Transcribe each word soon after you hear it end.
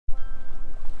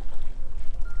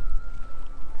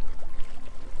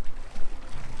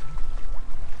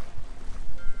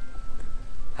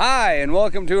Hi, and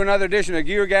welcome to another edition of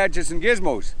Gear, Gadgets, and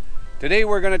Gizmos. Today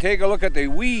we're going to take a look at the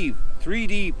Wiivv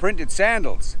 3D printed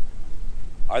sandals.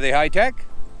 Are they high-tech?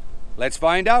 Let's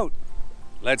find out.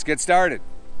 Let's get started.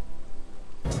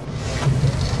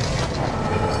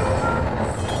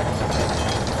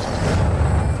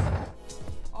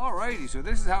 Alrighty, so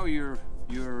this is how your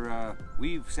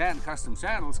Wiivv Custom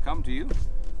Sandals come to you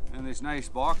in this nice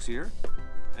box here.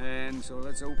 And so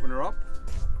let's open her up.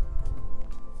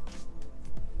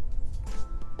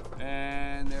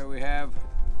 And there we have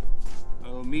a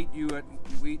little meet you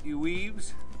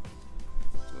Wiivvs.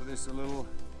 So this is a little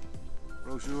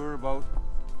brochure about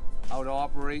how to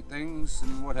operate things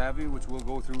and what have you, which we'll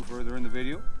go through further in the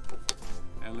video.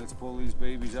 And let's pull these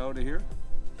babies out of here.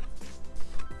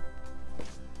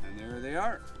 And there they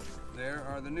are. There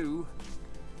are the new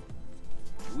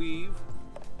Wiivv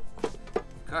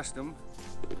Custom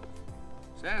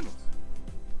Sandals.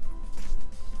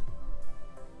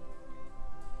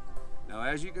 Now,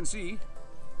 as you can see,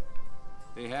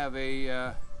 they have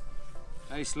a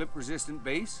nice slip-resistant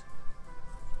base,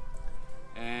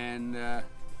 and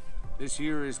this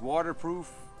here is waterproof,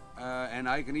 and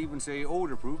I can even say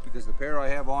odor-proof, because the pair I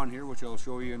have on here, which I'll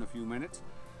show you in a few minutes,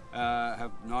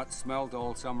 have not smelled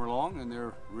all summer long, and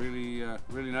they're really,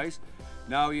 really nice.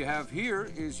 Now, you have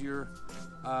here is your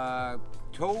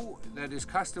toe that is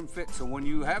custom fit, so when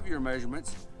you have your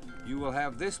measurements, you will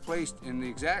have this placed in the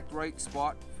exact right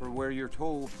spot for where your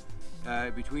toe,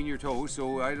 between your toes.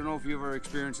 So I don't know if you've ever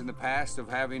experienced in the past of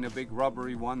having a big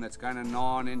rubbery one that's kind of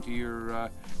gnawing into your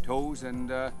toes,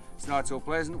 and it's not so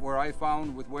pleasant. Where I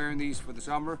found with wearing these for the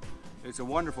summer, it's a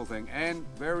wonderful thing, and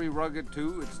very rugged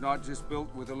too. It's not just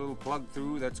built with a little plug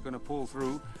through that's going to pull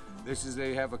through. This is,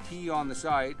 they have a key on the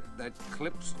side that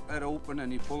clips that open,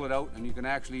 and you pull it out, and you can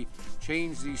actually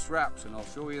change these straps, and I'll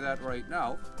show you that right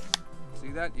now. See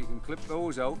that? You can clip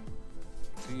those out.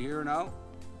 See here now?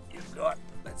 You've got,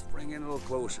 let's bring in a little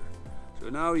closer. So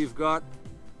now you've got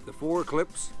the 4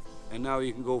 clips, and now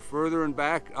you can go further and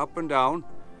back, up and down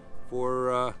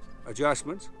for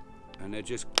adjustments, and it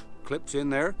just clips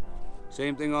in there.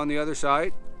 Same thing on the other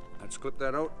side. Let's clip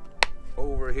that out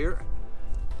over here.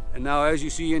 And now, as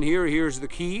you see in here, here's the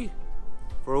key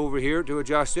for over here to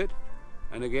adjust it.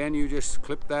 And again, you just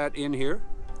clip that in here.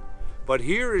 But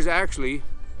here is actually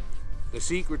the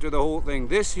secret to the whole thing.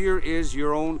 This here is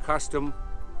your own custom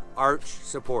arch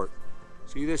support.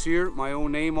 See this here? My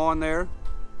own name on there.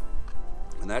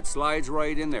 And that slides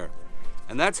right in there.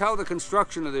 And that's how the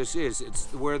construction of this is. It's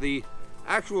where the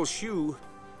actual shoe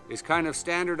is kind of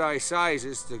standardized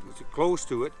sizes to close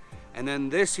to it. And then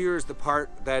this here is the part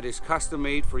that is custom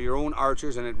made for your own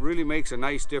arches, and it really makes a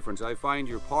nice difference. I find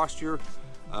your posture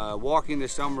walking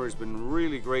this summer has been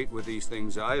really great with these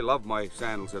things. I love my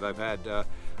sandals that I've had.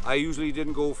 I usually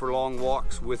didn't go for long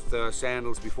walks with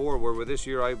sandals before, where with this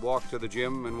year I walk to the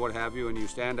gym and what have you, and you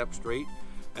stand up straight,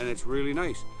 and it's really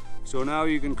nice. So now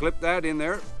you can clip that in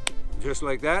there, just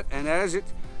like that. And as it,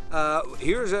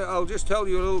 I'll just tell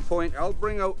you a little point. I'll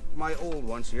bring out my old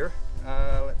ones here.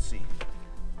 Let's see.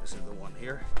 This is the one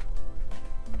here.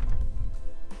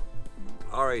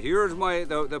 All right, here's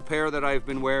the pair that I've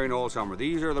been wearing all summer.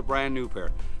 These are the brand new pair.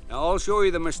 Now I'll show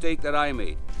you the mistake that I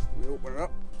made. Let me open it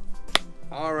up.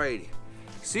 All righty.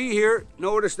 See here,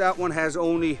 notice that one has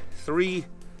only 3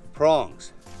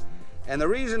 prongs. And the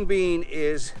reason being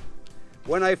is,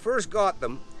 when I first got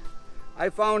them, I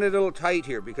found it a little tight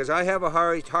here because I have a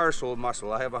high tarsal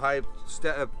muscle. I have a high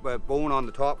bone on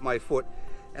the top of my foot,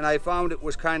 and I found it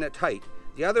was kind of tight.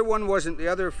 The other one wasn't, the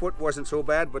other foot wasn't so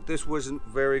bad, but this wasn't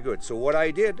very good. So what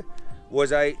I did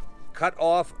was I cut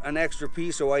off an extra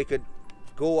piece so I could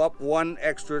go up 1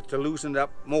 extra to loosen it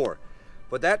up more.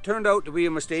 But that turned out to be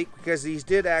a mistake because these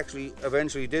did actually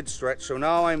eventually stretch. So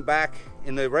now I'm back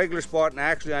in the regular spot, and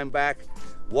actually I'm back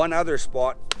 1 other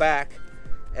spot back.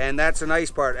 And that's a nice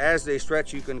part. As they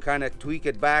stretch, you can kind of tweak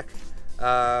it back.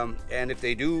 And if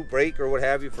they do break or what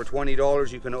have you, for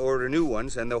 $20 you can order new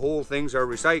ones, and the whole things are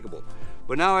recyclable.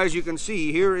 But now, as you can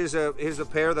see, here is a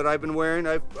pair that I've been wearing.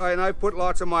 I've put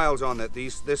lots of miles on that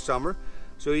this summer,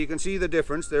 so you can see the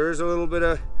difference. There is a little bit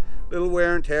of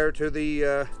wear and tear to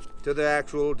the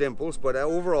actual dimples, but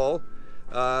overall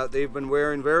they've been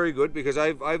wearing very good, because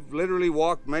I've literally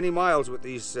walked many miles with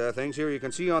these things. Here you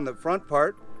can see on the front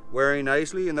part wearing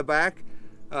nicely, in the back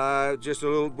just a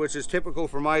little, which is typical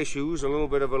for my shoes, a little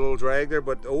bit of a little drag there,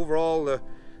 but overall the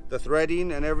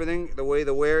threading and everything, the way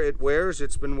it wears,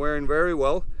 it's been wearing very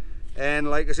well. And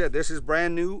like I said, this is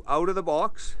brand new out of the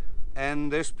box,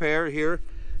 and this pair here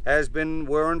has been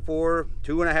wearing for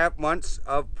 2.5 months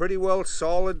of pretty well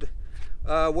solid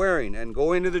wearing and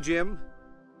going to the gym.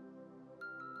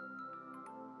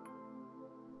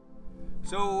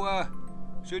 So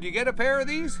should you get a pair of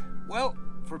these? Well,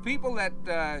 for people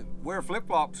that wear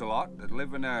flip-flops a lot, that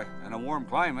live in a warm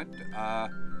climate,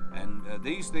 and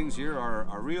these things here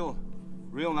are real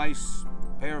nice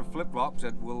pair of flip-flops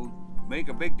that will make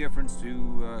a big difference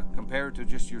to compared to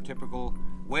just your typical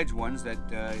wedge ones that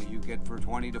you get for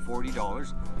 $20 to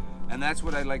 $40. And that's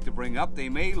what I'd like to bring up. They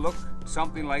may look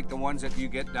something like the ones that you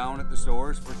get down at the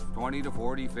stores for 20 to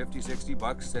 40, 50, 60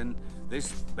 bucks, and this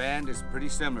band is pretty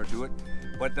similar to it.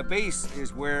 But the base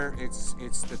is where it's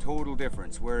the total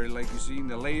difference, where like you're seeing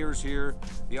the layers here,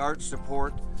 the arch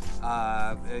support,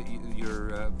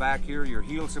 your back here, your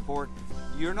heel support.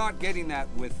 You're not getting that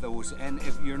with those, and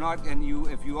if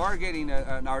you are getting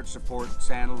an arch support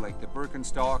sandal like the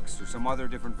Birkenstocks or some other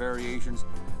different variations,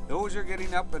 those are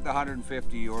getting up at the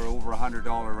 $150 or over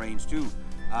 $100 range too,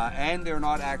 and they're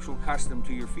not actual custom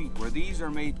to your feet. Where these are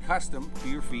made custom to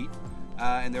your feet,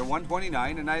 and they're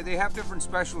 $129, and they have different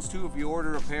specials too. If you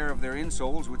order a pair of their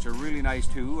insoles, which are really nice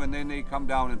too, and then they come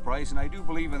down in price. And I do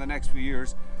believe in the next few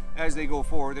years, as they go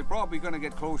forward, they're probably going to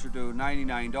get closer to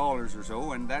 $99 or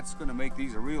so, and that's going to make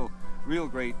these a real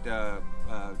great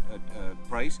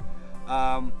price.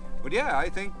 But yeah, I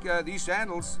think these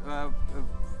sandals,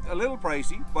 a little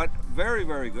pricey, but very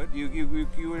good.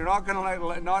 You're not going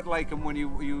to not like them when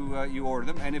you order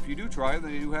them, and if you do try them,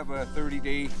 then you do have a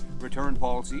 30-day return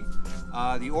policy.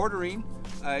 The ordering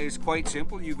is quite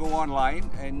simple. You go online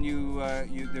and you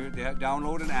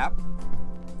download an app,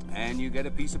 and you get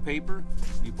a piece of paper,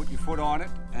 you put your foot on it,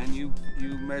 and you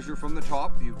measure from the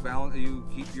top. You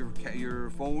keep your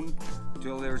phone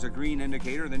until there's a green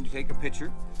indicator, then you take a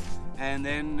picture, and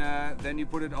then you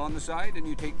put it on the side, and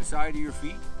you take the side of your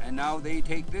feet, and now they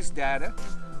take this data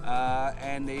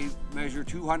and they measure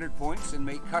 200 points and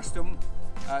make custom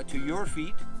to your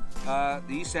feet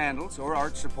these sandals or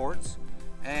arch supports.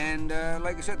 And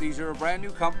like I said, these are a brand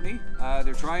new company.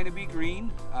 They're trying to be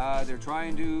green. They're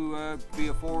trying to be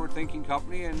a forward-thinking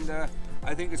company, and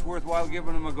I think it's worthwhile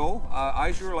giving them a go.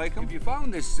 I sure like them. If you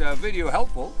found this video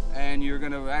helpful and you're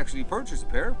going to actually purchase a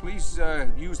pair, please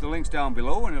use the links down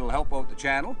below, and it'll help out the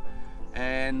channel.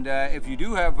 And if you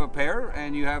do have a pair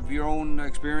and you have your own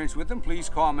experience with them, please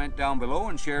comment down below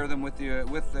and share them with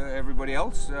everybody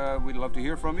else. We'd love to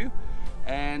hear from you.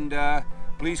 And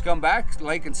please come back,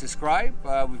 like and subscribe.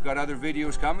 We've got other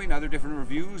videos coming, other different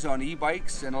reviews on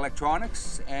e-bikes and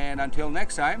electronics. And until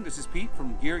next time, this is Pete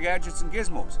from Gear Gadgets and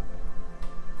Gizmos.